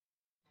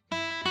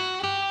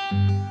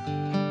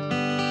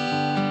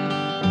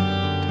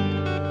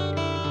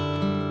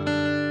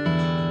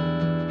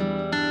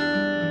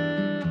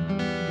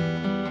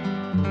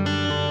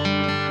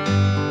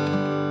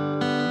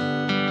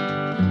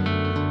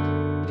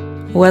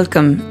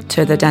Welcome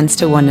to the Dance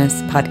to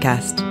Oneness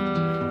podcast.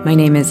 My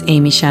name is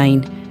Amy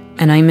Shine,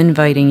 and I'm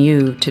inviting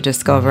you to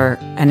discover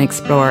and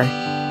explore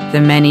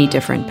the many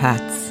different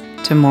paths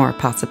to more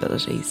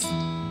possibilities.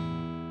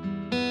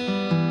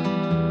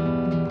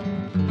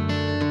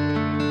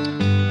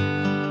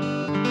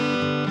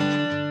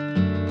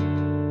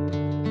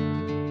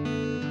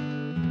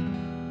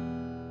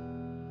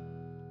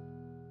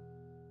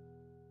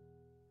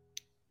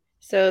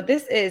 So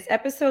this is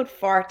episode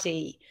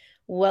 40.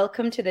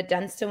 Welcome to the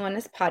Dance to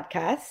Oneness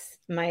podcast.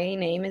 My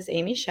name is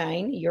Amy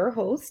Shine, your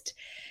host.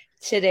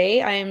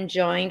 Today I am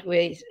joined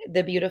with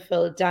the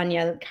beautiful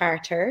Donnielle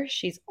Carter.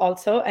 She's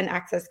also an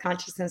Access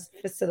Consciousness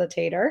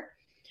facilitator.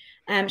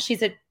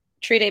 She's a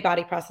 3-day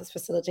body process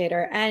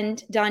facilitator.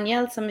 And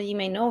Donnielle, some of you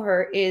may know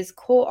her, is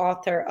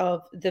co-author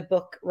of the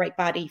book Right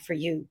Body for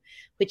You,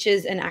 which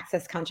is an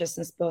Access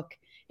Consciousness book.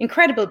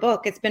 Incredible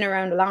book. It's been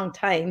around a long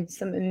time.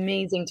 Some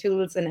amazing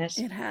tools in it.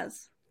 It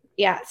has.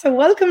 Yeah. So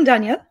welcome,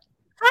 Donnielle.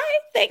 Hi.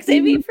 Thanks,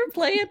 Amy, for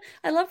playing.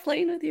 I love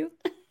playing with you.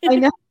 I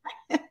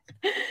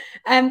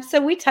know. So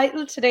we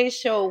titled today's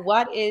show,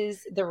 What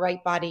is the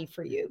Right Body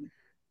for You?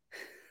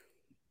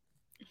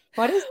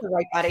 What is the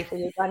right body for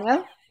you,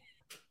 Donnielle?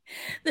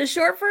 The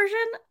short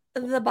version,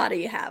 the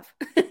body you have,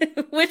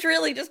 which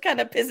really just kind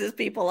of pisses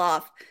people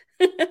off.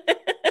 What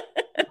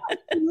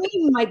do you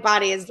mean my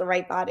body is the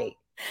right body?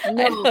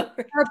 No,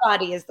 her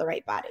body is the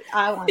right body.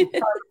 I want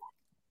her.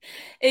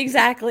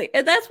 Exactly.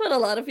 And that's what a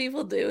lot of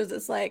people do is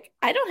it's like,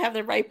 I don't have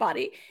the right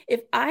body.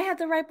 If I had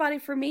the right body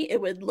for me, it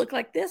would look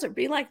like this or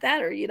be like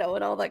that or,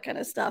 and all that kind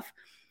of stuff.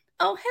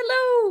 Oh,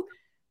 hello.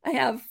 I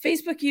have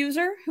Facebook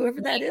user,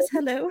 whoever that is.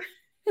 Hello.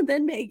 And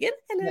then Megan.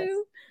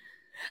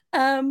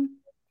 Hello.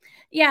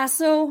 Yes.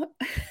 So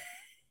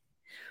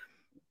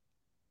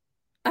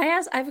I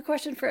have a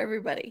question for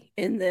everybody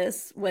in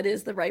this. What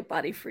is the right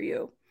body for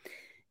you?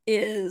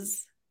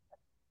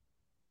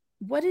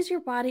 What is your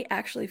body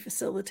actually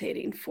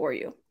facilitating for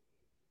you?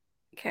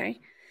 Okay.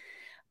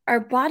 Our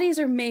bodies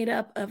are made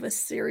up of a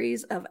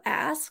series of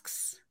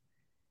asks,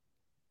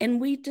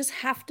 and we just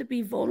have to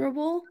be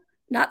vulnerable,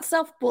 not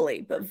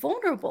self-bully, but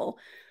vulnerable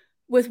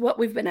with what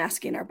we've been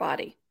asking our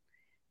body.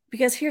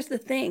 Because here's the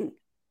thing.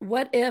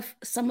 What if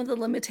some of the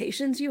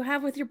limitations you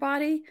have with your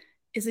body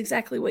is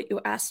exactly what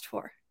you asked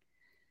for?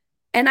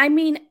 And I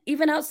mean,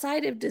 even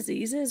outside of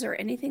diseases or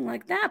anything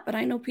like that, but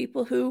I know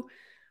people who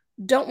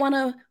don't want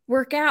to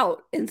work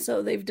out. And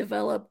so they've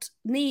developed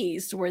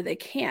knees where they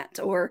can't,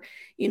 or,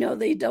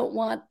 they don't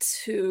want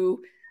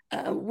to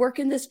work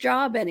in this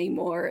job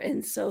anymore.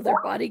 And so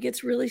their body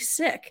gets really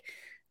sick.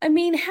 I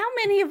mean, how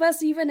many of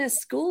us, even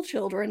as school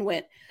children,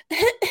 went,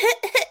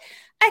 I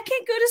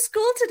can't go to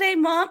school today,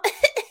 Mom.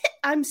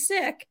 I'm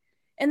sick.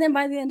 And then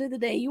by the end of the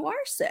day, you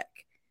are sick.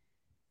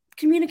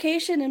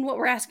 Communication and what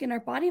we're asking our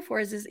body for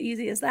is as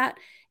easy as that.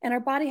 And our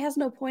body has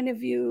no point of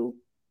view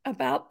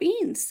about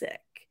being sick.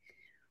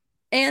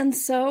 And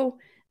so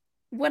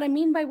what I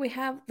mean by we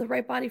have the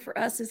right body for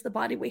us is the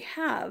body we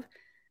have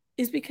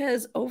is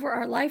because over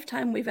our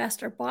lifetime, we've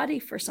asked our body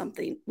for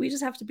something. We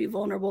just have to be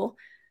vulnerable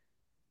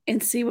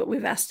and see what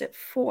we've asked it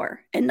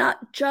for and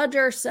not judge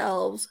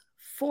ourselves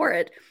for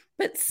it,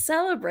 but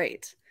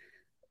celebrate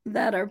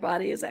that our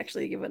body has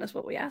actually given us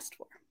what we asked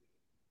for.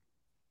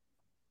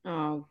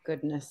 Oh,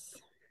 goodness.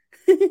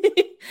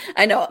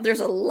 I know there's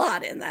a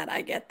lot in that.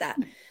 I get that.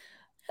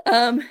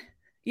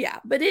 Yeah,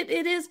 but it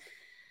is.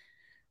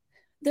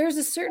 There's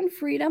a certain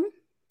freedom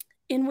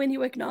in when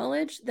you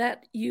acknowledge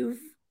that you've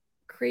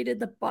created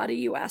the body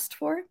you asked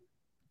for,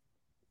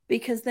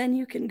 because then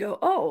you can go,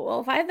 oh,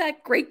 well, if I have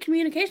that great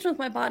communication with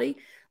my body,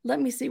 let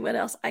me see what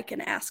else I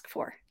can ask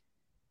for.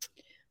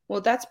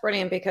 Well, that's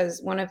brilliant,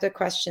 because one of the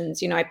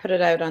questions, I put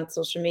it out on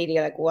social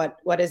media, like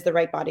what is the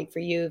right body for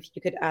you? If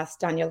you could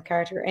ask Donnielle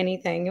Carter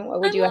anything, what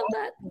would you ask?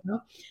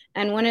 That.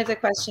 And one of the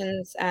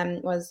questions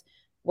was,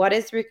 what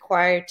is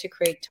required to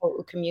create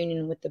total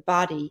communion with the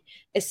body,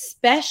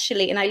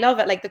 especially, and I love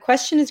it, like the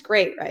question is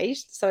great, right?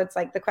 So it's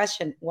like the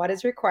question, what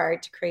is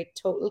required to create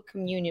total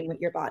communion with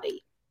your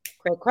body?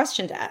 Great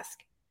question to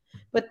ask.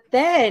 But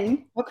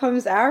then what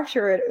comes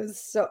after it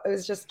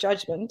was just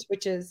judgment,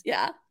 which is,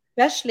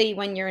 especially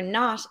when you're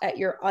not at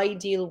your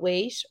ideal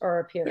weight or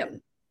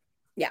appearance.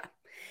 Yep.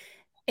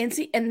 Yeah.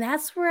 And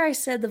that's where I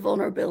said the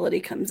vulnerability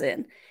comes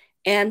in.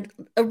 And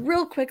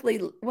real quickly,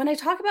 when I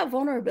talk about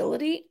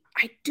vulnerability,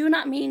 I do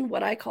not mean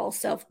what I call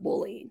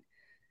self-bullying.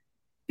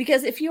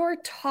 Because if you're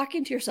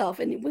talking to yourself,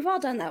 and we've all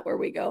done that where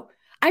we go,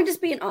 I'm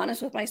just being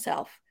honest with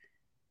myself.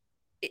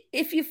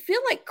 If you feel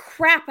like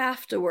crap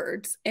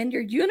afterwards and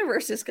your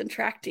universe is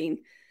contracting,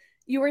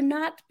 you are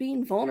not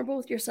being vulnerable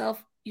with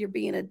yourself. You're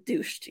being a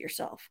douche to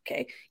yourself,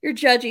 okay? You're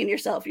judging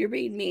yourself. You're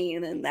being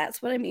mean, and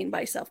that's what I mean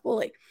by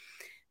self-bully.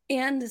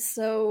 And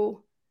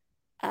so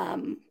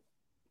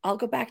I'll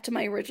go back to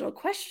my original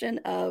question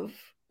of,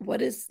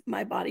 what is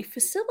my body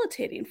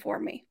facilitating for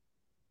me?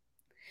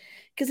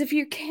 Because if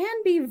you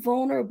can be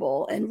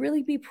vulnerable and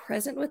really be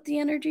present with the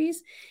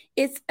energies,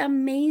 it's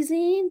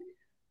amazing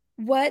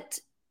what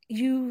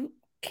you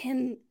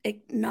can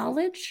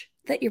acknowledge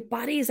that your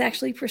body is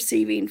actually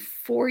perceiving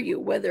for you,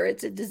 whether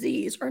it's a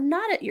disease or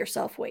not at your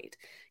self weight.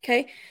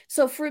 Okay.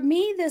 So for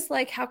me, this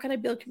like, how can I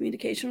build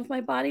communication with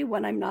my body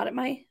when I'm not at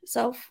my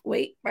self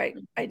weight, right?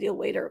 Ideal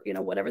weight, or,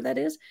 whatever that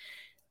is.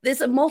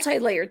 This a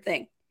multi-layered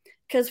thing.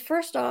 Because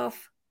first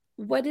off,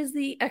 what is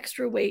the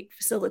extra weight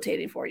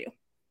facilitating for you?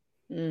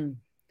 Mm.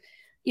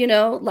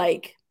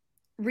 Like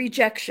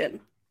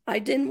rejection. I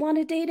didn't want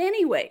to date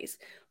anyways.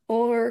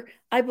 Or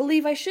I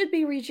believe I should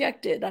be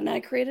rejected and I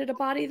created a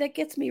body that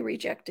gets me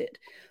rejected.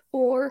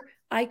 Or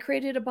I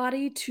created a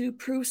body to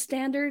prove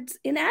standards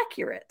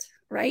inaccurate,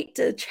 right?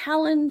 To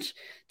challenge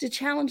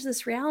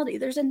this reality.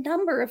 There's a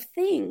number of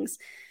things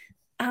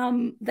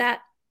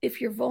that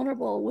if you're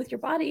vulnerable with your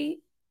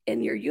body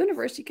in your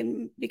universe, you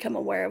can become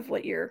aware of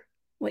what you're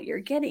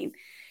getting.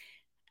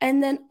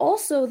 And then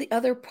also the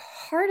other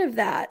part of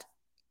that,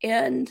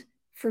 and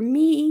for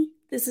me,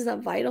 this is a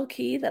vital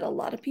key that a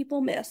lot of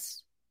people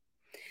miss,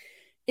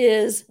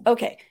 is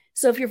okay.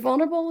 So if you're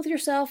vulnerable with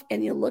yourself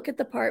and you look at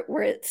the part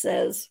where it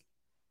says,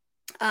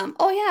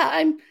 oh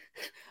yeah,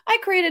 I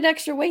created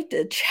extra weight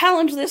to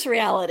challenge this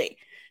reality,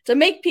 to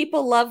make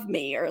people love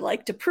me, or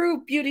like to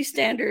prove beauty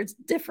standards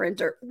different,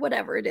 or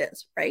whatever it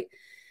is, right?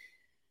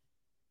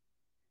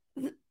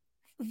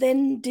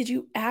 Then did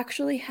you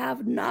actually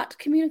have not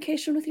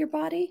communication with your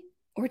body,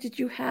 or did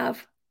you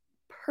have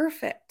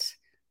perfect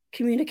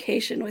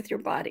communication with your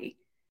body?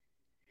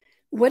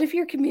 What if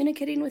you're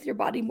communicating with your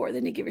body more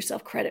than you give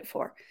yourself credit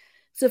for?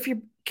 So if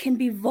you can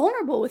be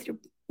vulnerable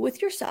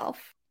with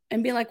yourself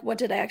and be like, what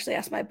did I actually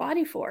ask my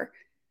body for?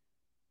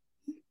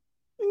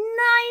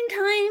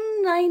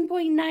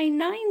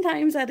 9.99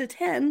 times out of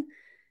 10,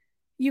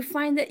 you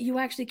find that you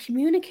actually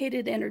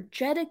communicated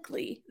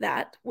energetically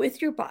that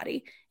with your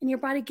body, and your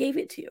body gave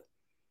it to you.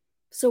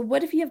 So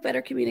what if you have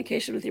better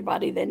communication with your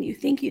body than you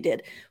think you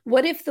did?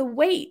 What if the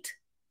weight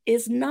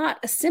is not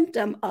a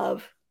symptom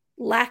of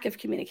lack of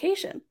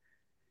communication?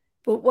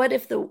 But what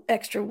if the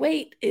extra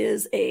weight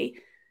is a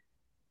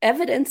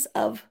evidence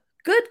of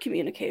good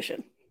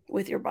communication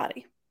with your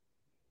body?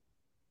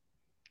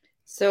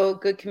 So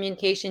good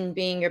communication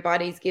being your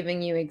body's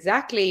giving you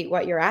exactly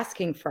what you're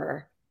asking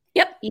for.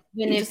 Yep.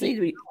 Even if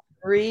you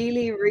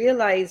really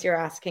realize you're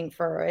asking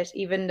for it,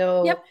 even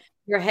though Yep.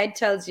 your head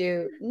tells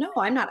you, no,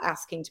 I'm not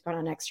asking to put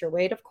on extra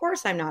weight. Of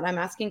course I'm not. I'm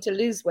asking to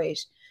lose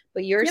weight.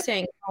 But you're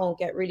saying, oh,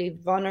 get really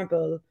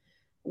vulnerable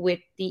with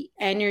the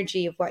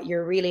energy of what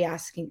you're really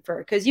asking for.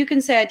 Because you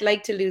can say, I'd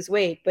like to lose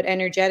weight, but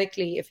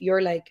energetically, if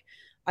you're like,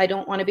 I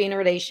don't want to be in a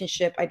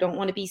relationship, I don't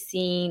want to be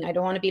seen, I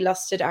don't want to be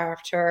lusted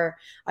after,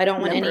 I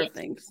don't want any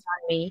things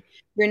on me,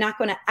 you're not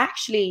going to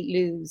actually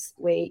lose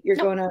weight. You're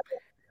going to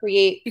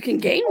create. You can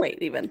gain weight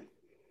even.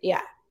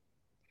 Yeah.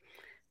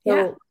 So,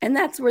 yeah. And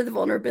that's where the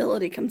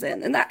vulnerability comes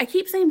in. And that I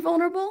keep saying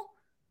vulnerable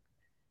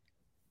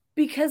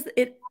because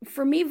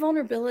for me,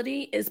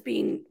 vulnerability is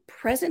being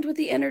present with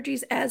the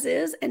energies as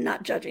is and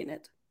not judging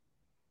it.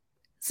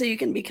 So you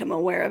can become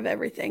aware of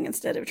everything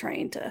instead of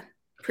trying to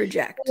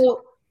project.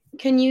 So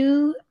can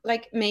you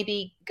like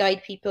maybe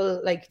guide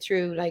people like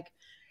through like,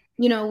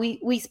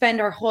 we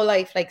spend our whole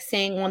life like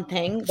saying one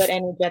thing, but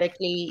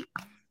energetically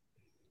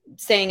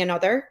saying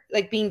another,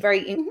 like being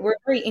we're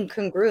very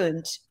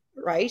incongruent,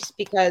 right?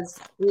 Because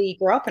we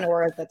grew up in a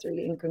world that's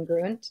really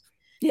incongruent.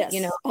 Yes.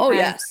 Oh,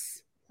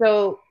 yes.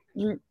 So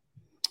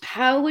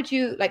how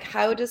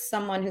does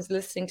someone who's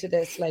listening to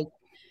this, like,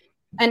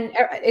 and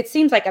it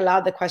seems like a lot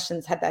of the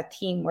questions had that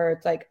theme where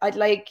it's like, I'd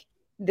like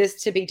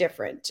this to be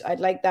different. I'd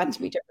like that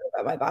to be different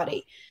about my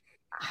body.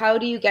 How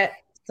do you get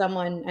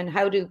someone, and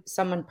how do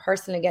someone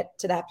personally get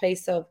to that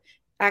place of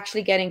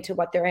actually getting to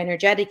what they're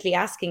energetically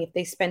asking if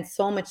they spend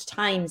so much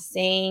time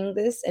saying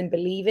this and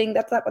believing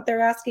that's not what they're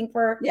asking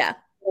for? Yeah.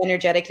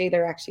 Energetically,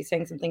 they're actually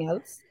saying something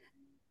else.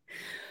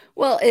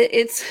 Well,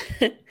 it's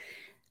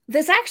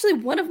that's actually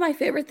one of my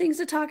favorite things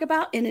to talk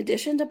about in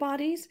addition to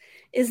bodies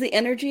is the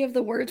energy of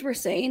the words we're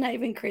saying. I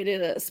even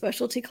created a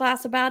specialty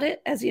class about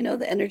it, as you know,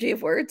 the energy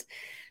of words,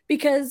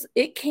 because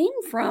it came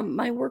from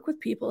my work with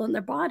people and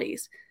their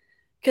bodies.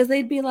 Because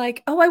they'd be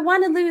like, oh, I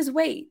want to lose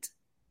weight.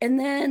 And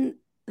then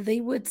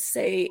they would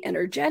say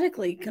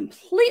energetically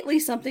completely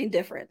something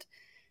different.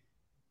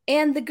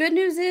 And the good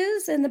news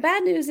is, and the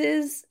bad news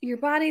is, your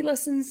body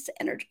listens to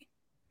energy.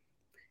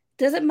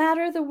 Doesn't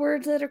matter the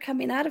words that are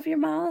coming out of your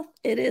mouth,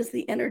 it is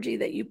the energy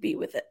that you be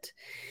with it.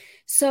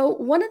 So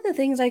one of the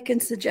things I can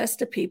suggest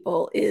to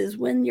people is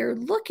when you're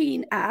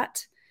looking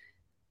at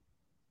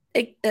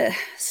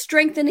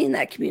strengthening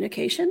that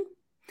communication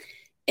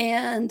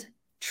and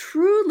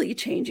truly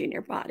changing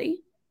your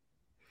body,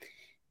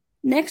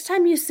 next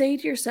time you say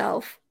to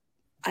yourself,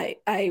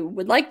 I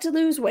would like to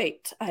lose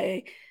weight,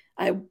 I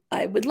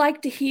would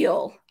like to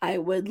heal, I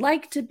would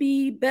like to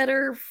be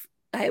better,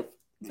 I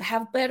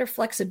have better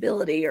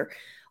flexibility, or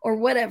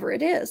whatever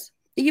it is,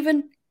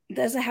 even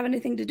doesn't have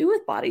anything to do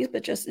with bodies,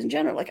 but just in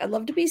general, like I'd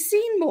love to be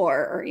seen more,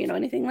 or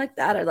anything like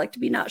that. I'd like to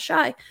be not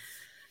shy.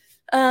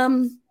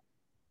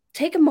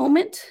 Take a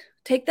moment,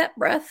 take that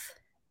breath,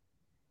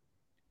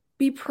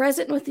 be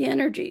present with the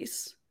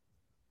energies.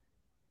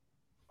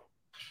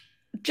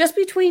 just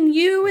between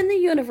you and the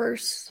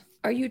universe,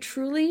 are you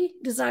truly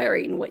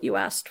desiring what you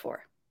asked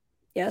for?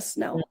 Yes,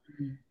 no.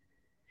 Mm-hmm.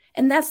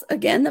 And that's,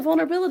 again, the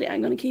vulnerability.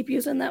 I'm going to keep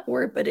using that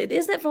word, but it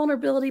is that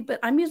vulnerability. But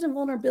I'm using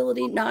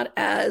vulnerability not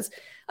as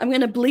I'm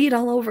going to bleed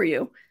all over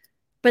you,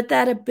 but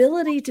that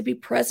ability to be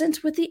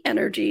present with the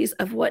energies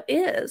of what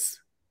is,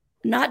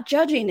 not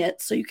judging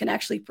it so you can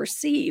actually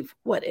perceive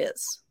what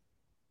is.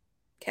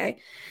 Okay.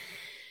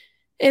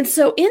 And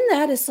so in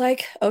that, it's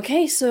like,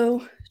 okay,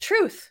 so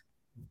truth.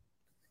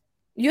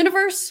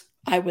 Universe,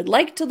 I would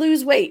like to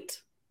lose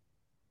weight.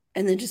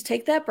 And then just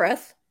take that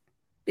breath,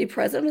 be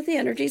present with the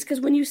energies,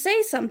 because when you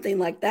say something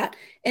like that,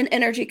 an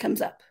energy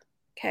comes up.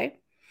 Okay.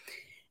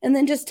 And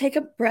then just take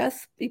a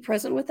breath, be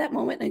present with that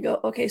moment, and go,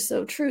 okay,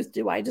 so truth,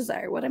 do I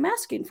desire what I'm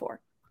asking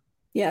for?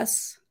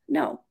 Yes,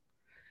 no.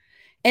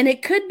 And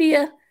it could be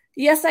a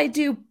yes, I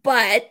do,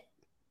 but,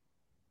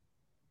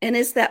 and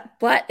it's that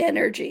but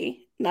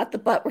energy, not the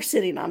butt we're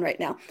sitting on right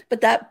now,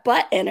 but that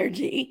but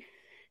energy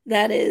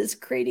that is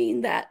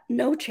creating that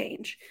no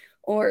change,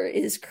 or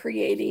is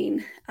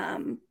creating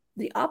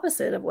the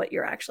opposite of what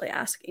you're actually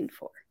asking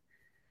for.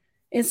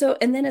 And so,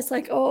 and then it's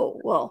like, oh,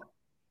 well,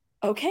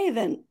 okay,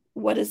 then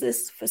what is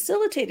this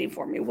facilitating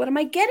for me? What am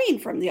I getting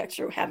from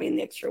having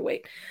the extra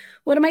weight?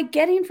 What am I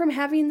getting from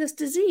having this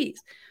disease?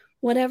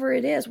 Whatever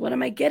it is, what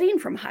am I getting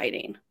from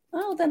hiding?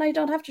 Oh, then I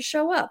don't have to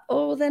show up.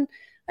 Oh, then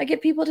I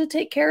get people to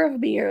take care of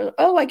me, or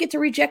oh, I get to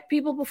reject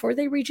people before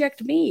they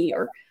reject me.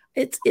 Or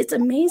it's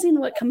amazing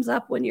what comes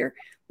up when you're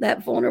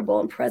that vulnerable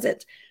and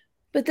present.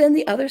 But then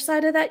the other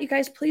side of that, you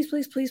guys, please,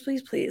 please, please,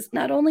 please, please,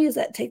 not only is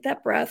that take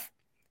that breath,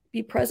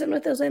 be present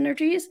with those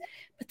energies,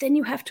 but then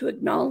you have to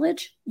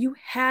acknowledge you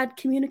had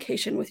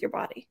communication with your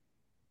body.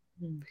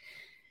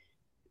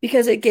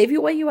 Because it gave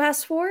you what you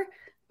asked for,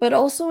 but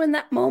also in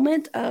that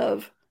moment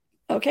of,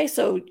 okay,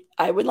 so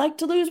I would like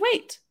to lose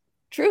weight.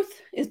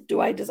 Truth is,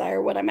 do I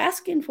desire what I'm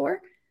asking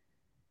for?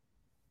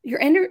 Your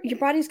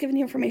body's giving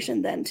you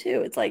information then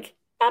too. It's like,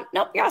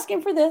 nope, you're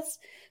asking for this.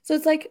 So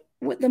it's like,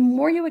 the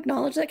more you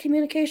acknowledge that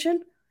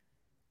communication,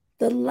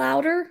 the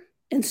louder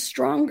and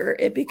stronger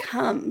it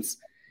becomes,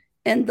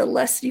 and the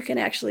less you can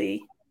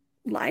actually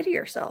lie to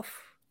yourself,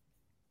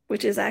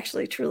 which is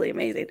actually truly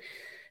amazing.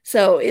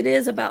 So it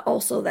is about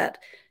also that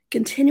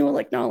continual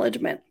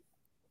acknowledgement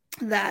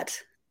that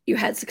you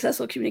had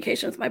successful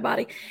communication with my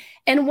body.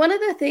 And one of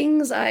the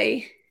things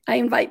I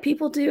invite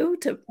people to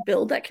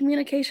build that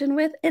communication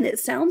with, and it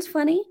sounds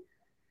funny,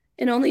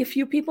 and only a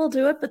few people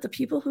do it, but the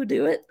people who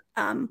do it,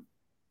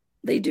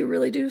 they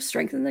really do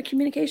strengthen the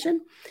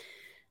communication.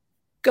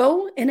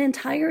 Go an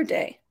entire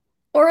day,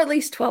 or at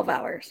least 12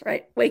 hours,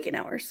 right? Waking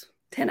hours,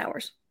 10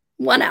 hours,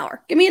 1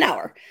 hour. Give me an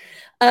hour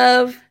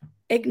of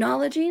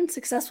acknowledging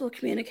successful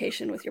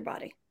communication with your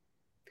body.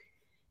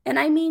 And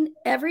I mean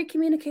every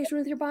communication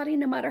with your body,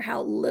 no matter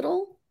how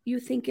little you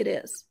think it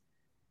is.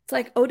 It's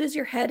like, oh, does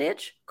your head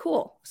itch?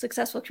 Cool.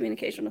 Successful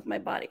communication with my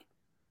body.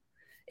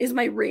 Is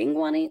my ring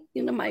wanting,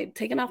 am I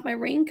taking off my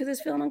ring because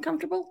it's feeling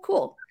uncomfortable?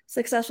 Cool.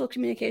 Successful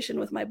communication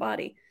with my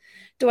body.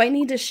 Do I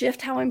need to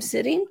shift how I'm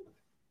sitting?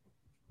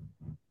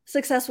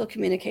 Successful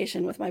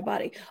communication with my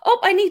body. Oh,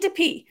 I need to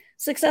pee.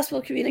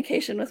 Successful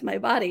communication with my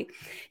body.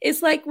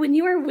 It's like when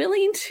you are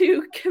willing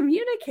to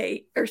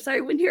communicate,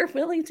 when you're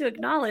willing to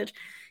acknowledge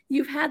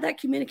you've had that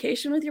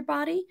communication with your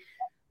body,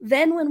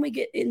 then when we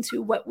get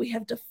into what we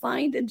have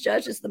defined and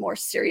judged as the more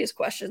serious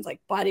questions,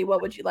 like body,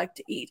 what would you like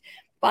to eat?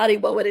 Body,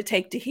 what would it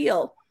take to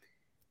heal?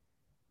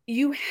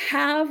 You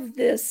have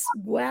this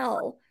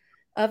well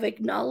of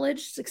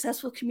acknowledged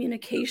successful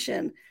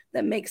communication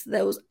that makes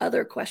those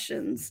other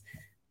questions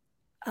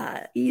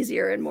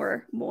easier and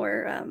more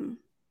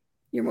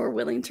you're more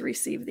willing to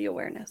receive the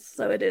awareness.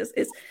 So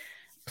it's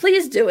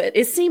please do it.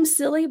 It seems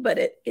silly, but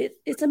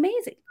it's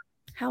amazing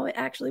how it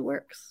actually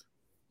works.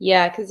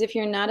 Yeah, because if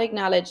you're not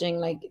acknowledging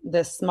like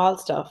the small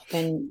stuff,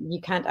 then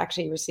you can't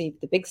actually receive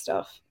the big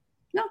stuff.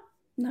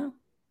 No.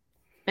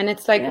 And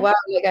it's like, wow,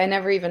 like I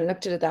never even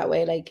looked at it that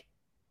way. Like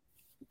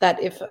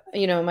that if,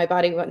 my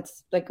body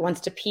wants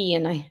to pee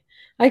and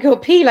I go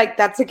pee, like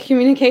that's a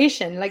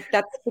communication. Like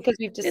that's because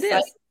we've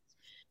decided.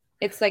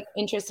 It's like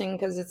interesting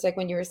because it's like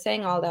when you were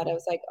saying all that, I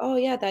was like, oh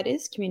yeah, that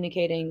is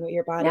communicating with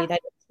your body. Yeah.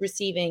 That is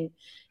receiving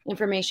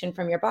information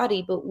from your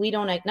body, but we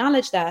don't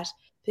acknowledge that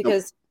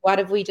because what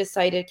have we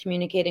decided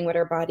communicating with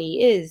our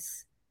body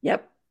is?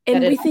 Yep.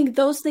 And we think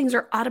those things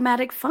are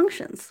automatic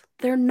functions.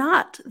 They're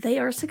not. They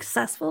are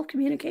successful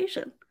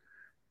communication.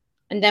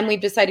 And then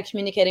we've decided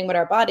communicating with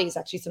our body is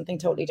actually something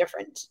totally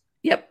different.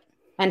 Yep.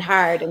 And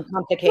hard and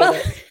complicated. Well,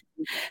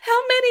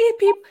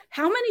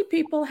 how many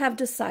people have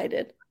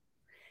decided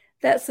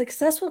that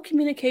successful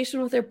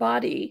communication with their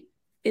body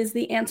is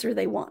the answer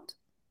they want?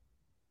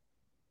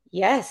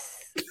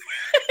 Yes.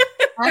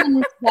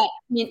 And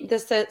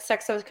the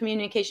successful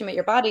communication with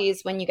your body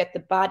is when you get the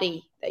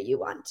body that you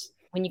want.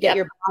 When you get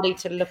your body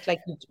to look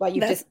like what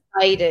you've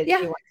decided you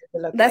want it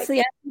to look That's the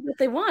answer that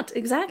they want.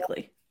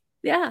 Exactly.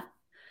 Yeah.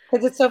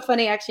 Because it's so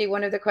funny, actually,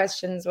 one of the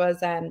questions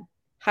was,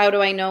 how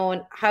do I know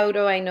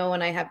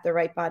when I have the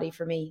right body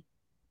for me?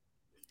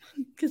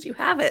 Because you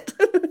have it.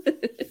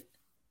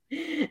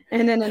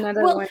 And then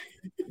another Well, one.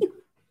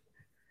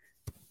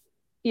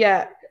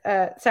 Yeah.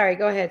 Sorry,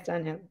 go ahead,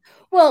 Donnielle.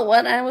 well,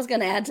 what I was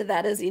going to add to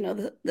that is,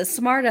 the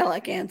smart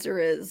aleck answer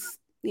is,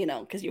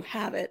 because you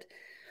have it,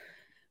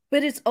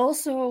 but it's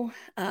also,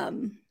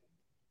 again,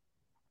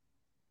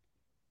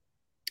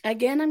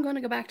 I'm going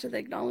to go back to the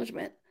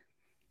acknowledgement.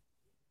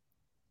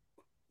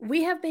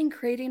 We have been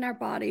creating our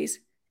bodies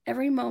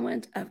every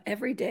moment of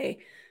every day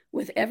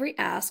with every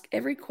ask,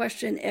 every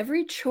question,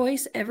 every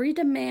choice, every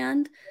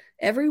demand,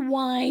 every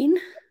whine.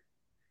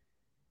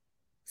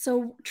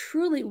 So,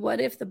 truly, what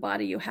if the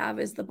body you have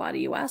is the body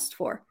you asked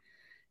for,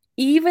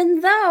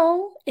 even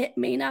though it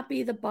may not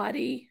be the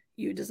body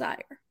you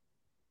desire?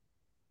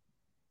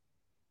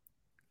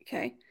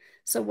 Okay.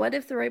 So, what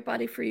if the right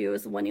body for you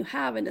is the one you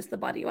have and it's the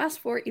body you asked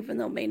for, even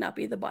though it may not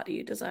be the body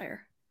you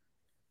desire?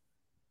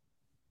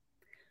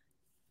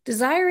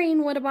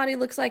 Desiring what a body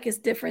looks like is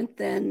different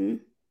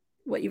than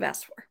what you've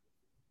asked for.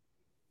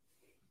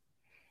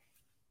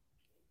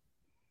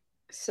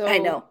 So I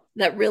know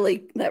that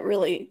really,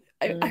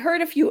 I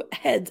heard a few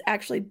heads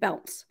actually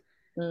bounce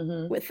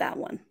with that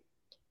one.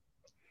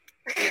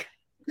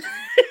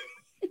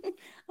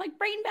 Like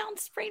brain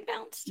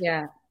bounce.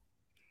 Yeah.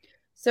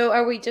 So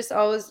are we just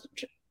always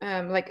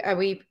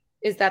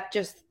is that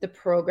just the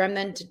program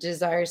then to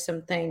desire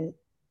something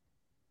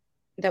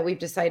that we've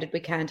decided we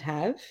can't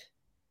have?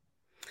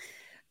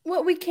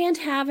 What we can't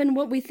have and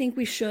what we think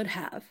we should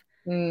have,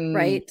 Mm.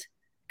 right?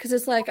 Because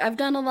it's like I've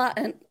done a lot,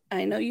 and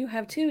I know you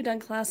have too, done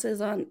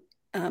classes on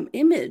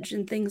image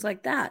and things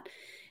like that.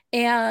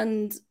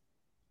 And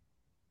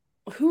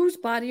whose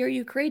body are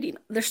you creating?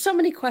 There's so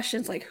many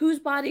questions like whose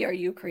body are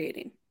you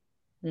creating?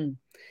 Mm.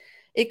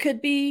 It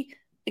could be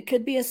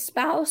a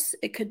spouse,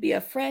 it could be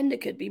a friend,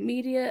 it could be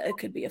media, it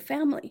could be a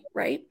family,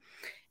 right?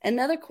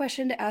 Another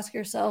question to ask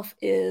yourself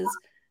is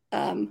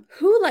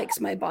who likes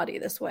my body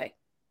this way?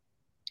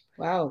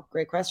 Wow,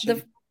 great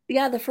question.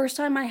 The first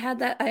time I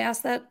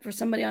asked that for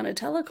somebody on a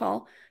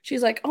telecall.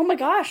 She's like, "Oh my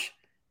gosh,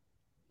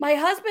 my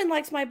husband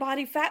likes my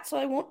body fat, so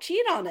I won't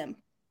cheat on him."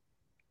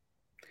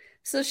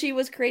 So she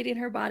was creating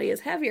her body as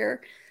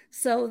heavier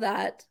so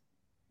that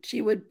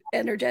she would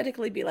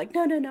energetically be like,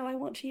 "No, no, no, I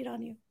won't cheat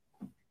on you."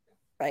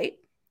 Right?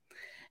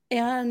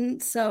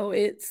 And so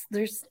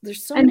there's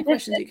so And many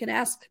questions you can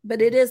ask,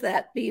 but it is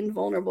that being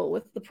vulnerable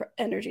with the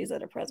energies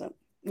that are present.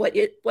 What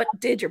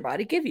did your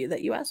body give you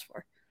that you asked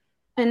for?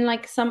 And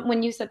like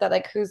when you said that,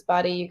 like whose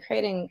body you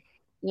creating,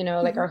 like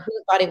Mm-hmm. or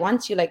whose body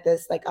wants you like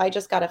this. Like I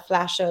just got a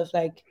flash of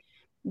like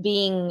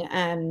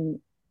being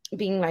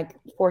being like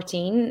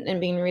 14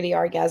 and being really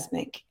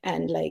orgasmic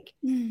and like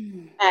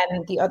Mm.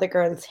 the other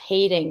girls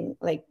hating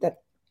like that,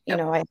 Yep.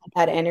 I had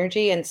that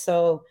energy. And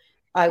so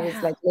I was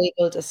Yeah. like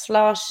labeled a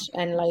slut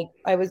and like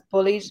I was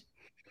bullied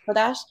for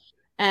that.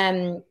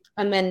 And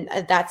then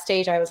at that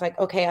stage I was like,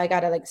 okay, I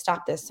gotta like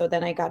stop this. So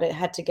then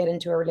had to get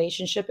into a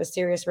relationship, a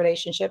serious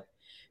relationship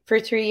for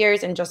 3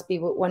 years and just be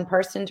with one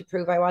person to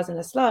prove I wasn't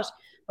a slut.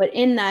 But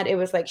in that, it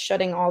was like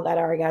shutting all that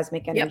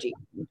orgasmic Yep. energy.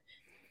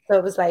 So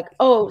it was like,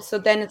 oh, so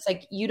then it's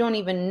like you don't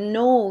even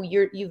know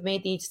you've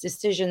made these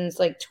decisions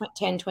like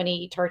 10,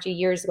 20, 30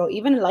 years ago,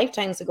 even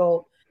lifetimes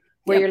ago,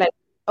 where you're Yep. like,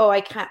 oh,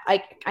 I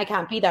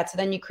can't be that. So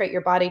then you create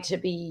your body to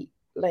be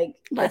like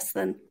Less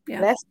than.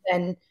 Yeah. less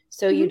than,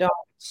 so you Mm-hmm.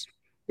 don't,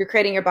 you're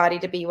creating your body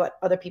to be what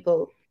other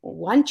people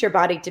want your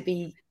body to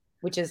be,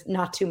 which is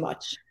not too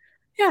much.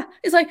 Yeah.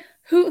 It's like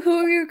who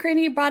are you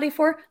creating your body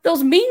for?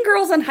 Those mean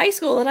girls in high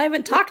school that I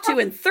haven't talked to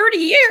in 30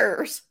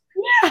 years.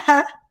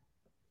 Yeah.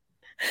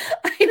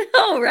 I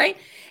know, right?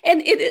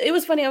 And it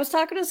was funny. I was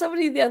talking to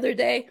somebody the other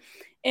day,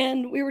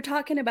 and we were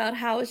talking about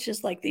how it's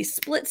just like these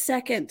split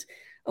second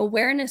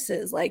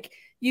awarenesses. Like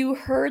you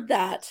heard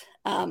that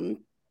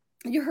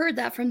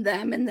from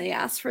them, and they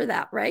asked for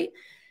that, right?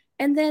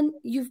 And then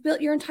you've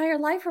built your entire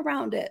life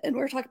around it. And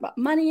we're talking about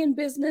money and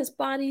business,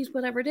 bodies,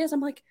 whatever it is.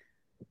 I'm like,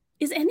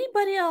 is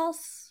anybody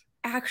else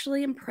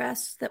actually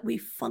impressed that we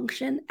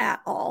function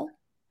at all?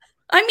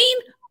 I mean,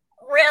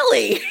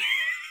 really?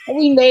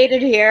 We made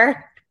it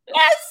here.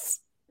 Yes.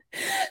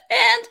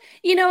 And,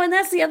 and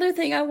that's the other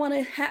thing I want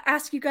to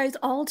ask you guys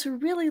all to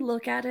really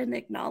look at and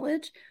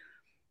acknowledge.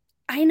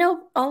 I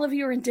know all of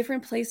you are in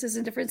different places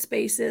and different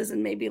spaces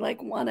and maybe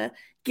like want to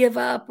give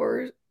up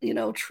or,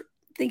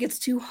 think it's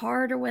too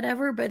hard or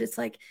whatever. But it's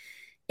like,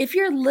 if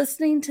you're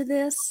listening to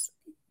this,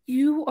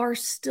 you are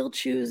still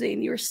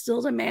choosing, you're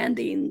still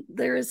demanding.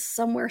 There is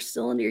somewhere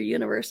still in your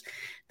universe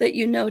that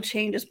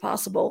change is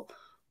possible.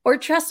 Or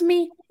trust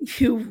me,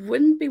 you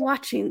wouldn't be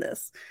watching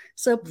this.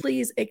 So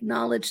please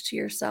acknowledge to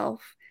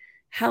yourself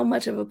how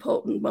much of a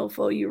potent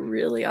mofo you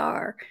really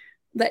are,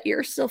 that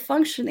you're still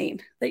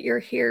functioning, that you're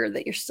here,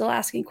 that you're still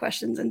asking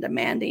questions and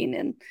demanding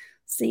and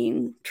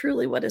seeing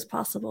truly what is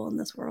possible in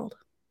this world.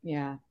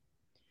 Yeah,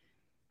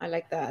 I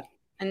like that.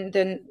 And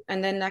then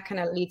that kind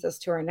of leads us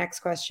to our next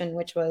question,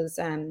 which was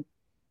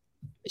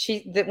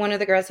one of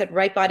the girls said,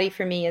 right body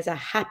for me is a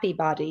happy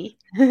body.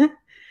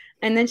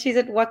 And then she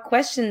said, what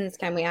questions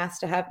can we ask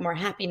to have more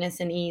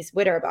happiness and ease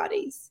with our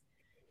bodies?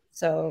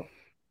 So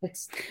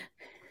it's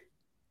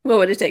What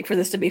would it take for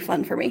this to be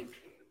fun for me?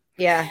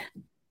 Yeah.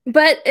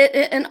 But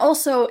and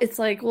also it's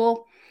like,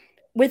 well,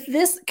 with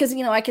this, because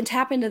I can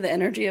tap into the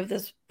energy of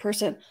this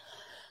person.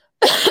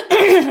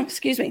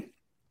 Excuse me.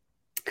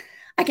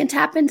 I can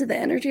tap into the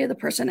energy of the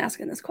person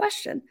asking this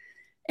question.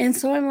 And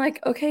so I'm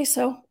like, okay,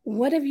 so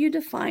what have you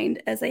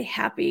defined as a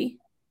happy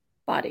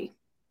body?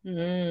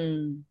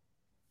 Mm.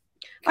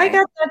 I Okay.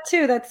 got that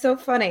too. That's so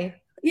funny.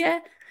 Yeah.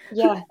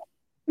 Yeah.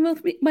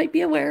 Most might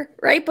be aware,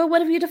 right? But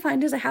what have you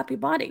defined as a happy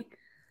body?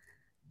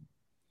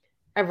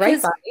 A right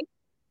Because body.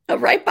 a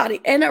right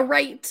body and a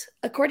right,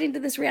 according to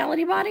this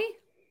reality body.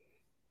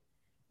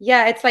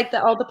 Yeah, it's like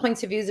all the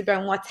points of views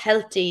about what's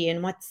healthy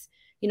and what's,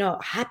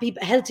 happy,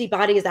 healthy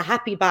body is a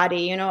happy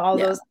body, all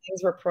Yeah. those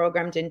things we're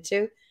programmed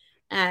into.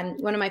 And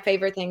one of my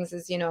favorite things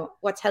is,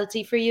 what's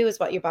healthy for you is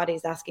what your body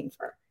is asking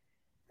for.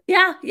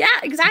 Yeah. Yeah.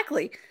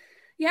 Exactly.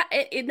 Yeah.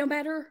 No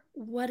matter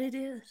what it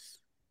is,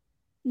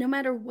 no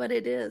matter what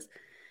it is.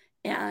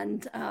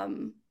 And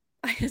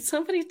I had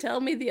somebody tell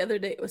me the other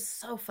day, it was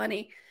so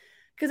funny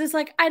because it's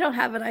like, I don't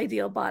have an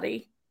ideal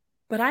body,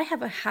 but I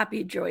have a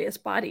happy, joyous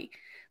body.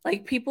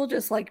 Like people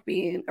just like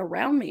being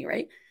around me,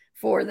 right?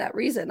 For that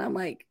reason. I'm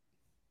like,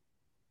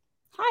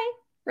 hi,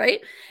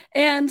 right?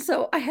 And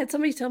so I had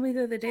somebody tell me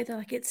the other day, they're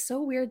like, it's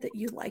so weird that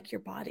you like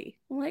your body.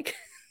 I'm like,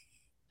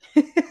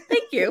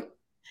 thank you.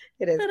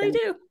 It is But I kind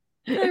do.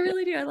 I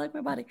really do. I like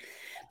my body.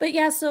 But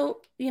yeah,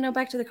 so,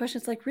 back to the question,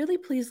 it's like, really,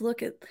 please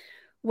look at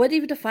what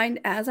you've defined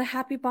as a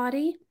happy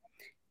body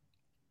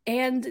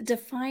and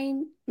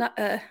define, not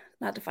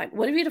define,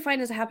 what have you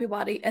defined as a happy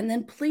body? And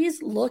then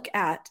please look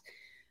at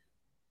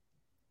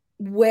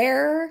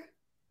where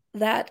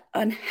that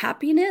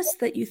unhappiness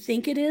that you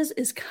think it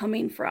is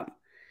coming from.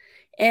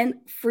 And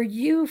for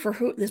you, for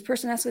who this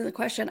person asking the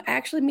question, I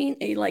actually mean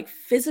a like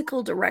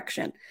physical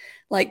direction.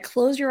 Like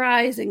close your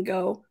eyes and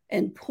go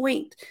and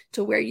point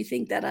to where you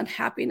think that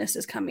unhappiness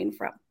is coming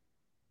from.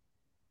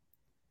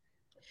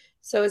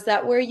 So is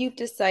that where you've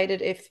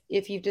decided,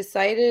 if you've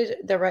decided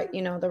the right,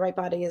 the right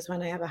body is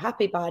when I have a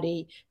happy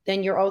body,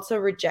 then you're also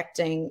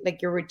rejecting,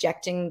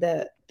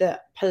 the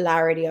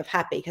polarity of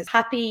happy, because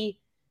happy,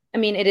 I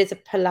mean, it is a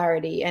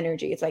polarity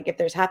energy. It's like if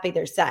there's happy,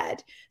 there's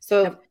sad.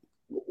 So Yep.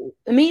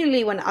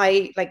 immediately when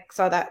I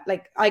saw that,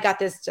 I got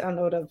this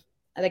download of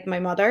my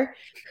mother,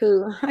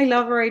 who I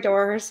love her, I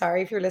adore her.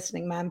 Sorry if you're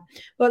listening, ma'am.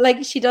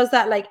 But she does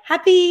that,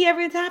 happy,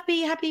 everyone's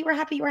happy, happy, we're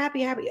happy, we're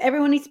happy, happy.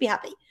 Everyone needs to be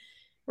happy.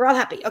 We're all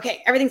happy.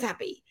 Okay, everything's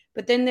happy.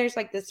 But then there's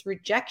this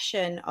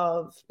rejection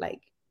of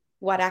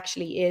what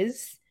actually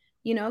is,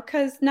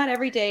 because not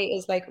every day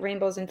is like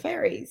rainbows and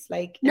fairies.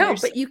 And No,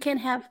 there's but you can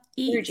have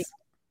energy. ease.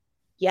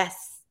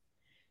 Yes.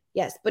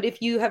 Yes. But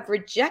if you have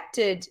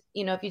rejected,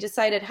 if you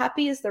decided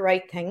happy is the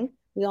right thing,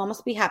 we all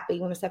must be happy.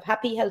 We must have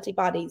happy, healthy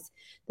bodies.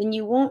 Then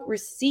you won't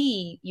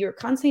receive, you're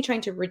constantly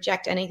trying to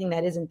reject anything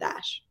that isn't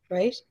that,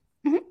 right?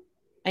 Mm-hmm.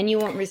 And you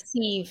won't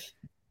receive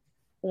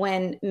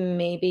when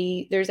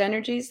maybe there's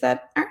energies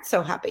that aren't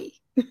so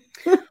happy.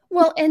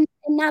 Well, and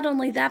not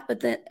only that,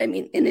 but that, I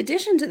mean, in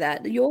addition to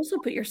that, you also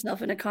put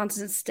yourself in a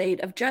constant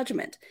state of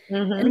judgment.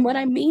 And Mm-hmm. what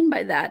I mean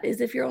by that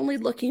is if you're only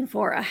looking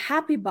for a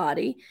happy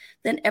body,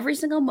 then every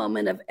single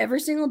moment of every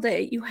single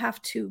day, you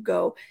have to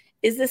go,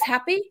 is this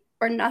happy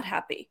or not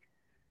happy?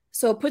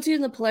 So it puts you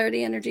in the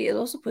polarity energy. It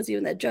also puts you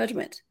in that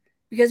judgment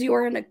because you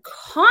are in a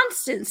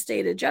constant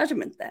state of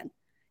judgment then.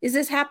 Is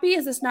this happy?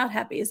 Is this not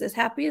happy? Is this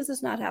happy? Is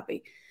this not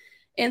happy?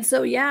 And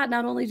so, yeah,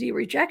 not only do you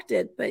reject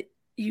it, but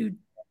you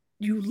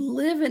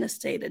live in a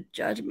state of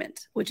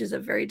judgment, which is a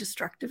very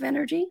destructive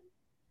energy.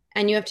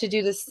 And you have to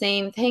do the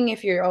same thing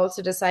if you're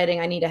also deciding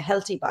I need a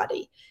healthy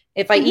body.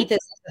 If I Mm-hmm. eat this,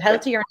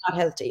 healthy or not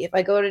healthy? If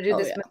I go to do Oh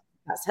this yeah.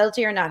 class,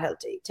 healthy or not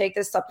healthy? Take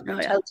this Oh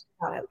supplement, yeah. healthy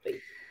or not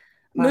healthy?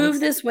 Move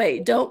this way.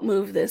 Don't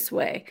move this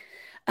way.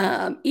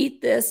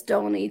 Eat this.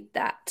 Don't eat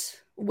that.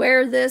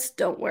 Wear this.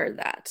 Don't wear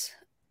that.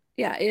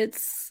 Yeah,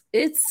 it's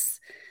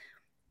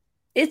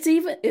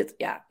even it's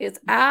yeah, it's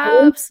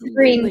Drink the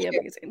green absolutely juice.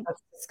 amazing.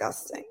 That's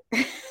disgusting.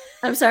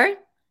 I'm sorry?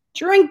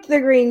 Drink the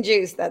green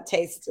juice. That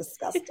tastes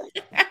disgusting.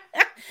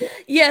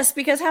 Yes,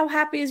 because how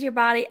happy is your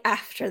body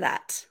after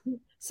that?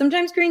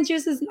 Sometimes green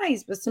juice is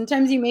nice, but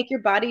sometimes you make your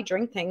body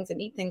drink things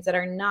and eat things that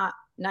are not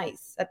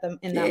nice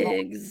in that moment.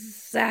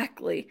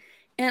 Exactly.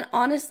 And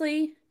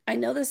honestly, I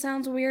know this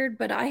sounds weird,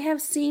 but I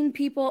have seen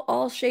people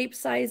all shapes,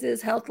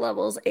 sizes, health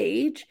levels, not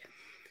age,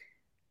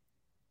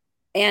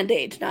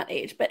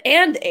 but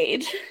and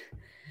age,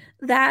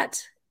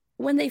 that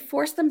when they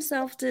force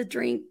themselves to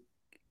drink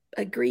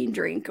a green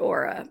drink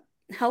or a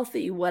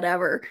healthy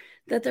whatever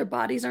that their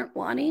bodies aren't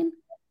wanting,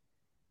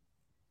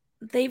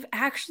 they've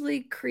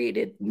actually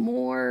created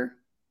more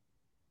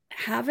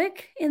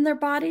havoc in their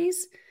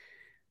bodies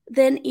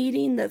than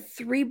eating the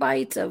 3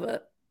 bites of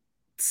a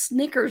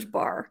Snickers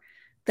bar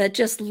that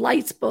just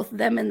lights both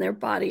them and their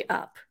body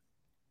up,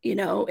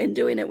 and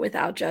doing it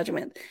without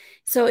judgment.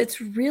 So it's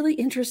really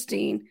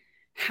interesting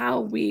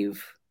how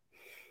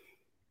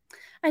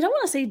I don't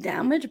want to say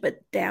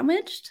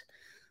damaged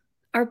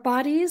our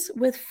bodies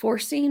with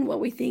forcing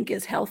what we think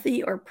is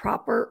healthy or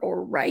proper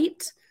or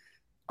right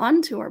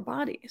onto our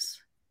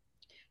bodies.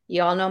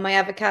 You all know my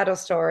avocado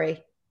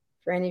story.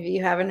 For any of you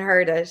who haven't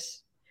heard it.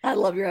 I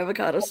love your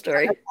avocado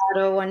story.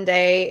 Avocado one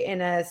day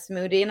in a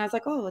smoothie, and I was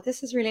like, oh,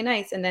 this is really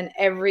nice. And then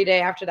every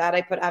day after that,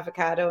 I put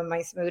avocado in my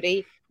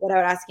smoothie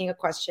without asking a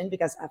question,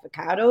 because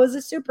avocado is a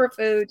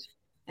superfood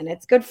and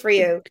it's good for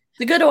you.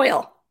 The good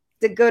oil.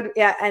 The good,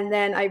 yeah. And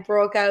then I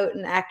broke out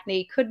in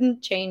acne,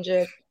 couldn't change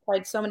it,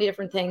 tried so many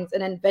different things,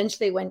 and then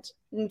eventually went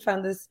and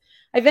found this.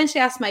 I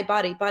eventually asked my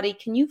body,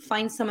 can you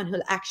find someone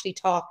who'll actually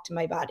talk to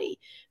my body?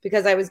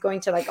 Because I was going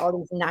to like all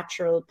these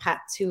natural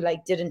pats who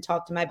like didn't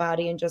talk to my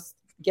body and just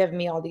give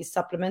me all these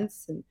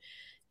supplements. And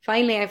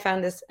finally I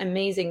found this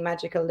amazing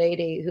magical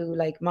lady who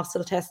like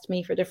muscle tested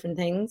me for different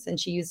things, and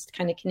she used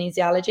kind of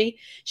kinesiology.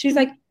 She was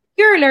like,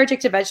 you're allergic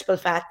to vegetable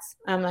fats.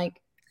 I'm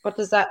like, what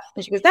does that?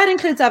 And she goes, that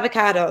includes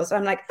avocados.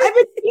 I'm like, I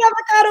would eat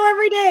avocado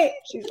every day.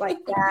 She's like,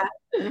 yeah.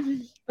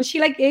 Was she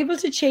like able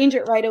to change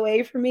it right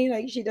away for me?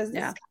 Like she does this,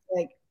 Yeah.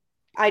 like,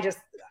 I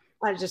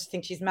just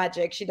think she's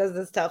magic. She does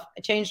this stuff.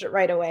 I changed it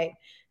right away.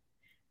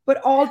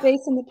 But all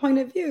based on the point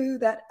of view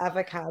that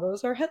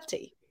avocados are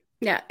healthy.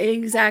 Yeah,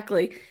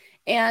 exactly.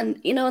 And,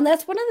 and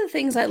that's one of the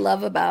things I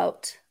love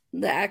about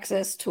the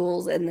Access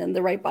tools and then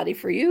the Right Body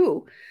for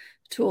You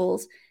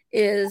tools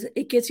is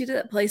it gets you to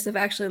that place of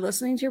actually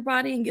listening to your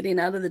body and getting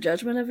out of the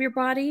judgment of your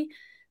body,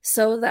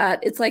 so that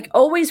it's like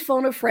always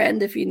phone a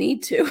friend if you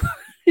need to,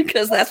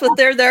 because that's what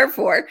they're there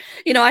for.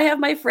 I have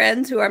my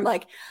friends who I'm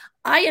like,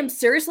 I am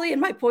seriously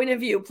in my point of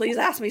view. Please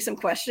ask me some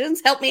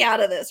questions. Help me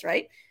out of this,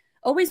 right?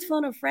 Always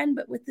phone a friend,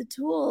 but with the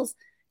tools,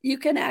 you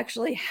can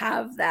actually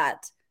have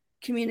that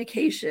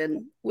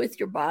communication with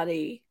your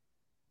body,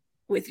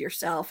 with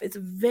yourself. It's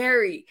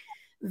very,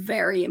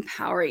 very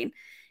empowering.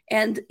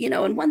 And,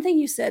 and one thing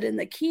you said in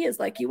the key is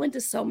like you went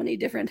to so many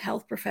different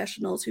health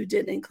professionals who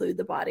didn't include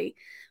the body,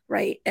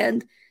 right?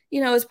 And,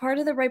 as part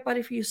of the Right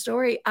Body for You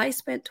story, I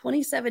spent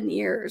 27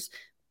 years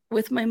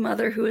with my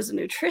mother, who is a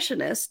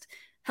nutritionist,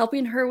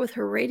 helping her with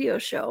her radio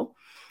show,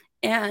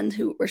 and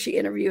where she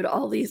interviewed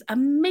all these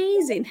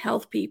amazing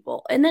health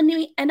people. And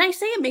I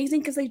say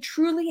amazing because they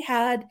truly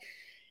had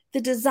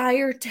the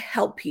desire to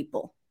help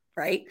people,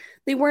 right?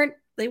 They weren't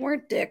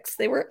dicks.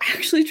 They were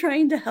actually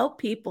trying to help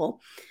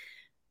people.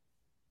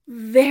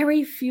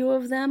 Very few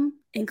of them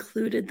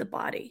included the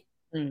body.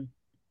 And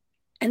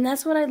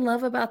that's what I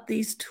love about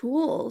these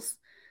tools,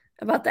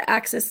 about the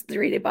Access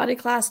 3-Day Body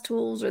Class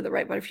tools or the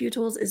Right Body for You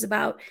tools, is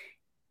about,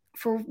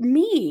 for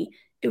me,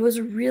 it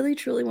was really,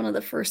 truly one of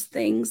the first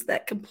things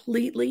that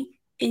completely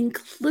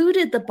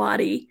included the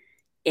body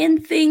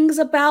in things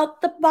about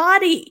the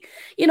body.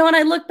 And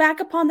I look back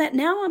upon that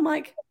now, I'm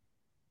like,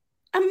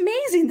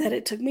 amazing that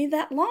it took me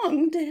that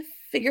long to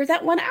figure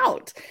that one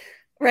out,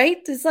 right?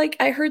 It's like,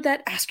 I heard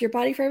that, ask your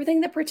body for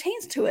everything that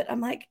pertains to it.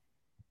 I'm like,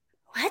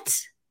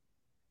 what?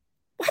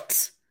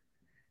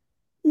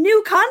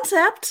 New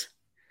concept,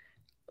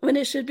 when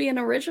it should be an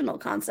original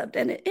concept.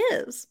 And it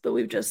is, but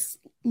we've just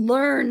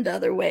learned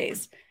other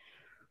ways.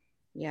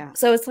 Yeah.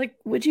 So it's like,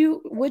 would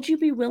you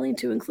be willing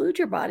to include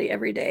your body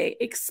every day,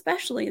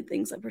 especially in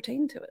things that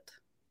pertain to it?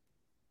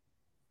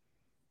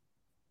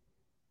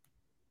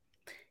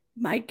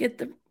 Might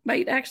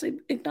actually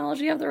acknowledge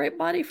you have the right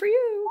body for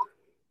you.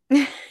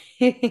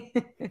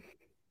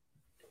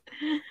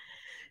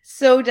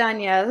 So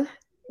Donnielle,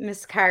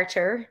 Miss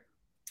Carter,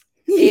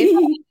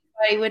 if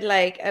I would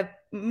like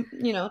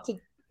to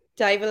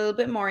dive a little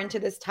bit more into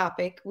this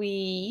topic,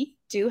 we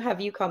do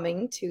have you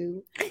coming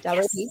to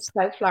Delray Beach,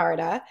 South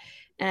Florida.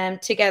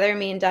 Together,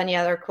 me and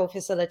Donnielle are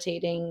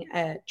co-facilitating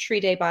a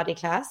 3-day body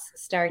class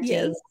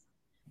starting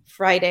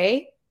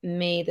Friday,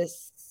 May the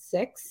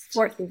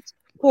 6th.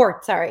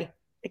 4th, sorry.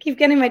 I keep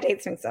getting my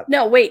dates mixed up.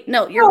 No, wait.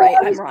 No, you're right.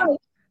 I'm wrong.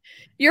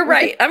 You're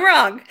right. I'm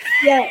wrong.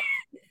 Yeah,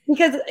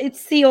 because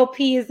it's COP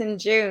is in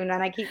June,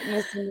 and I keep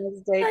missing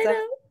those dates. I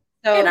know.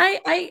 So, and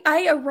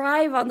I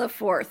arrive on the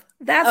 4th.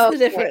 That's the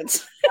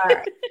difference. All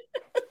right.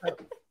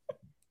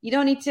 You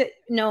don't need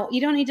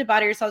to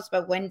bother yourselves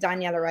about when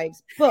Donnielle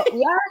arrives. But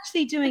we are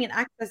actually doing an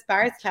Access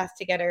Bars class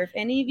together. If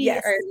any of you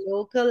are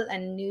local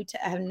and new to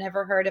have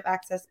never heard of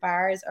Access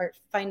Bars or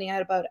finding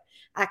out about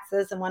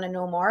Access and want to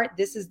know more,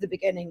 this is the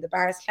beginning, the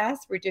Bars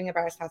class. We're doing a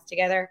Bars class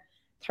together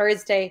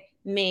Thursday,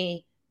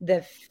 May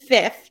the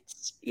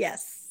 5th.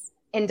 Yes.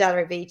 In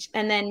Delray Beach.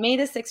 And then May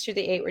the 6th through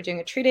the 8th, we're doing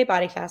a 3-day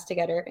body class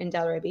together in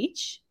Delray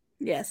Beach.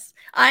 Yes.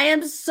 I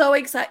am so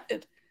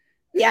excited.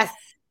 Yes.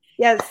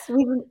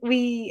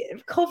 We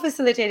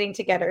co-facilitating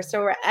together.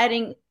 So we're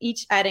adding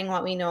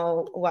what we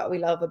know, what we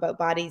love about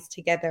bodies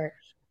together.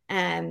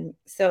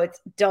 So it's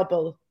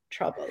double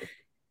trouble.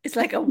 It's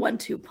like a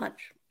 1-2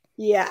 punch.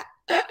 Yeah.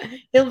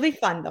 It'll be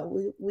fun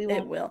though.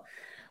 It will.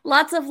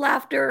 Lots of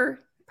laughter,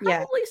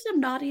 probably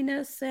some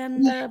naughtiness,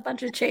 and a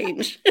bunch of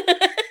change.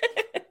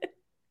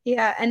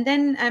 Yeah, and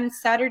then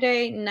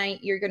Saturday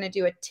night you're going to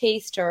do a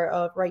taster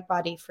of Right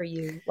Body for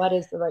You. What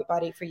is the Right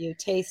Body for You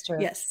taster?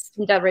 Yes,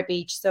 in Delray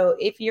Beach. So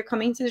if you're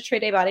coming to the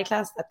 3-day body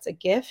class, that's a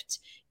gift.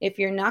 If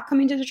you're not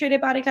coming to the 3-day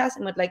body class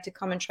and would like to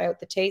come and try out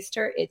the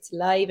taster, it's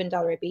live in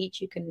Delray Beach.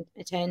 You can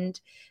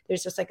attend.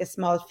 There's just like a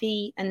small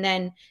fee. And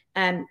then,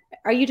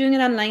 are you doing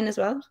it online as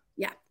well?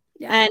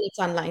 Yeah. And it's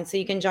online, so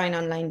you can join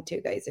online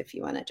too, guys, if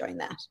you want to join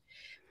that.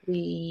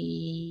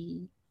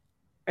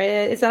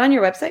 Is that on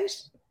your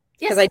website?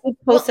 Because I did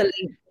post a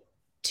link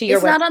to your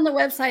website. It's not on the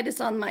website, it's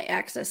on my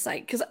Access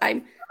site, because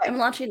I'm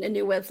launching a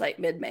new website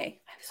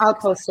mid-May. I'll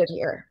post it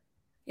here.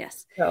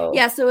 Yes.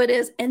 So it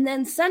is. And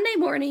then Sunday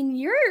morning,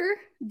 you're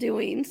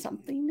doing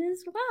something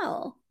as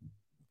well.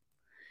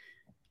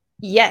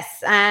 Yes.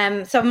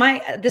 So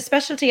the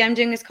specialty I'm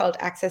doing is called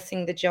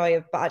Accessing the Joy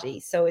of Body.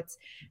 So it's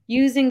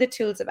using the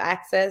tools of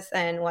access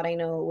and what I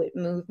know with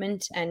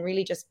movement, and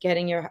really just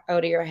getting out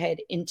of your head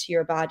into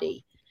your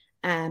body,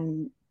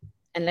 and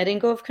letting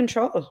go of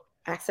control.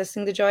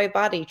 Accessing the joy of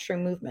body through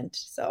movement.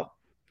 So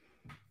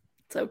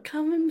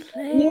come and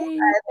play. Yeah,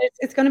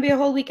 it's going to be a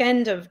whole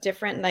weekend of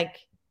different,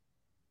 like,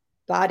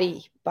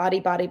 body.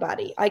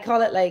 I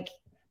call it like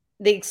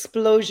the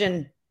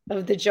explosion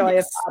of the joy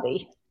of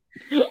body.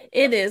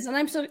 It is.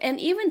 And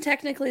even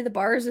technically the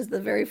bars is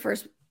the very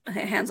first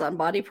hands-on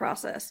body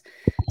process.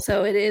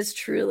 So it is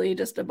truly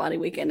just a body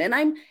weekend. And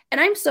I'm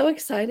so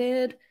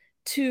excited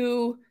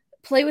to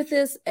play with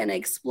this and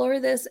explore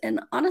this.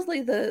 And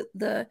honestly,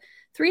 the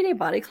 3-day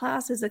body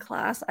class is a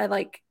class I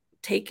like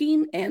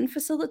taking and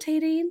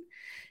facilitating,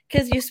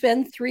 because you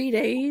spend 3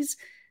 days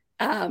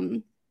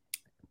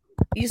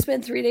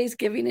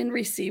giving and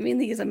receiving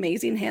these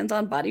amazing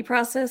hands-on body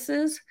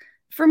processes.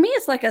 For me,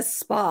 it's like a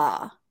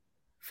spa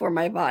for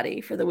my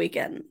body for the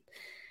weekend.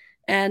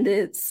 And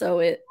it's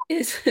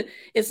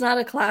not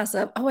a class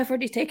of, oh, I've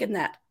already taken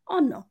that. Oh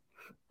no.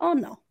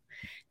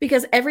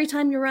 Because every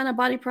time you run a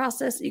body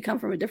process, you come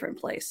from a different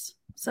place.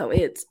 So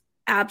it's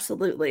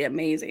absolutely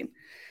amazing.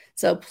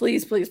 So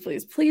please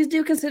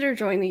do consider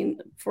joining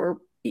for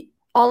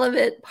all of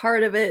it,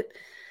 part of it.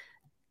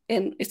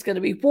 And it's going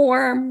to be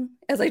warm.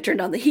 As I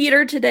turned on the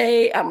heater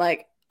today,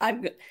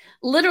 I'm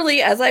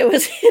literally, as I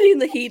was hitting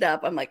the heat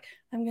up, I'm like,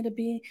 I'm going to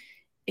be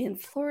in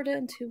Florida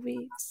in 2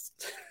 weeks.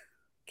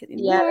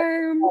 Getting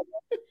warm.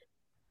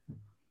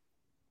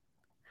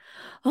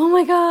 Oh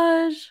my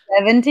gosh.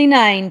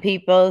 79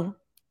 people.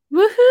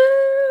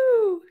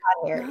 Woohoo!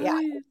 Nice. Yeah,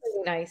 it's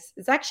really nice.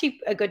 It's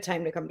actually a good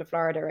time to come to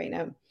Florida right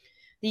now.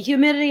 The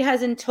humidity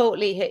hasn't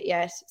totally hit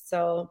yet.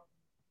 So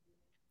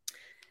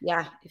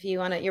yeah, if you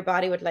want it, your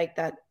body would like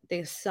that.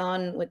 The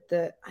sun with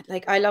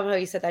I love how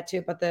you said that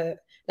too, but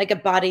like a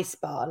body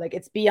spa, like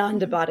it's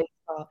beyond a body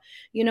spa.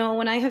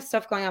 When I have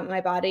stuff going on with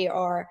my body,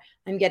 or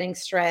I'm getting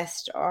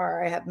stressed,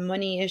 or I have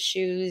money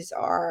issues,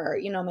 or,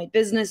 my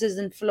business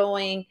isn't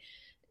flowing,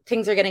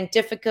 things are getting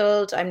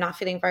difficult, I'm not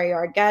feeling very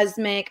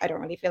orgasmic, I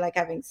don't really feel like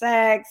having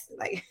sex,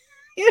 like,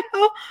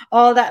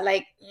 all that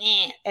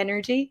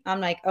energy. I'm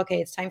like,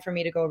 okay, it's time for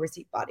me to go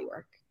receive body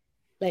work.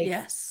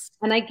 Yes.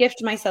 And I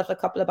gift myself a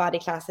couple of body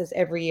classes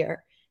every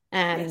year.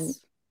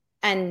 Yes.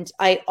 And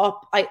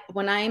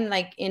when I'm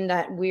like in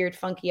that weird,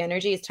 funky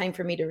energy, it's time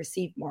for me to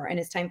receive more. And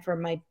it's time for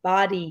my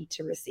body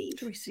to receive.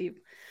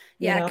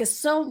 Yeah,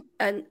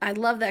 and I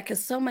love that,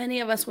 because so many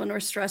of us, when we're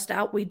stressed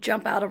out, we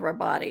jump out of our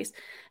bodies.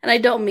 And I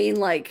don't mean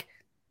like,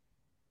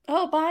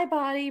 oh, bye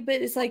body, but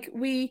it's like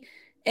we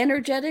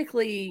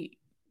energetically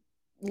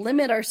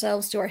limit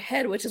ourselves to our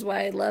head, which is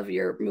why I love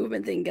your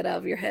movement thing, get out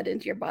of your head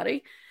into your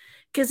body.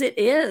 Because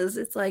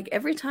it's like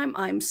every time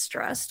I'm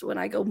stressed, when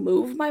I go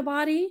move my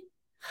body,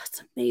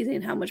 it's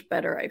amazing how much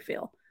better I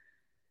feel.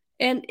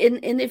 And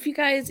if you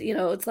guys,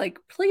 it's like,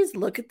 please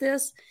look at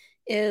this,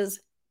 is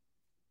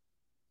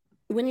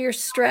when you're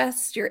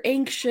stressed, you're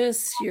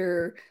anxious,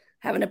 you're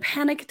having a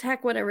panic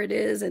attack, whatever it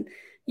is, and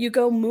you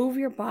go move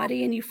your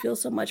body and you feel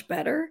so much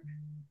better,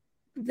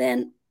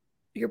 then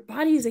your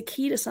body is a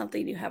key to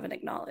something you haven't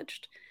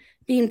acknowledged.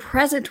 Being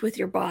present with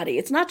your body.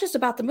 It's not just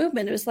about the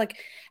movement. It was like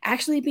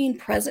actually being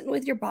present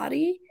with your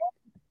body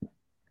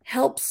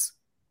helps,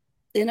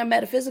 in a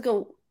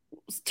metaphysical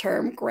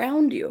term,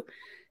 ground you.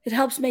 It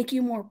helps make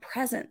you more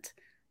present.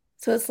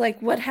 So it's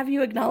like, what have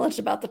you acknowledged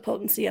about the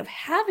potency of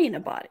having a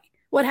body?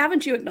 What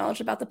haven't you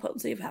acknowledged about the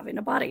potency of having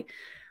a body?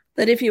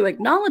 That if you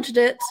acknowledged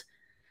it,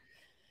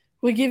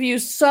 would give you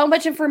so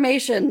much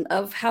information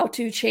of how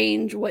to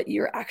change what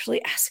you're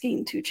actually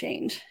asking to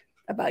change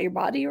about your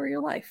body or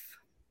your life.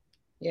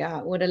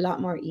 Yeah, with a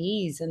lot more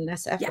ease and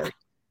less effort.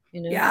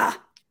 Yeah.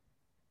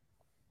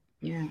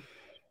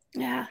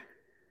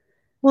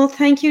 Well,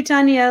 thank you,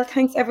 Donnielle.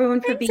 Thanks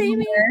everyone for being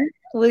here.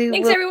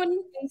 Thanks everyone.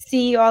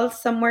 See you all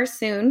somewhere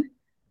soon.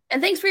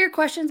 And thanks for your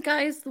questions,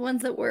 guys. The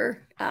ones that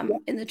were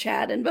in the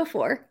chat and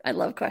before. I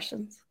love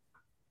questions.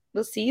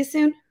 We'll see you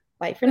soon.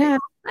 Bye for now.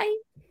 Bye.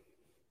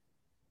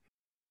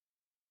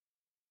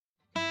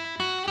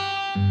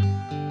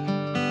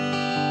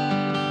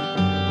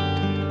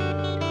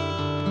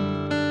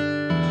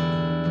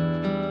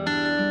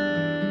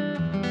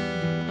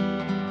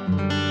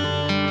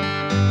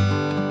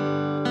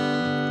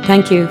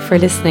 Thank you for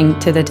listening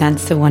to the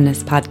Dance to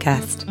Oneness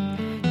podcast.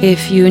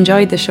 If you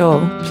enjoyed the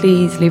show,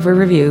 please leave a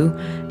review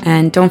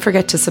and don't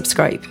forget to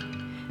subscribe.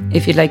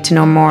 If you'd like to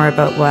know more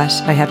about what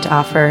I have to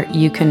offer,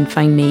 you can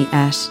find me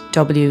at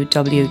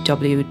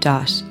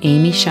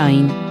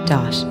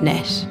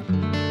www.amyshine.net.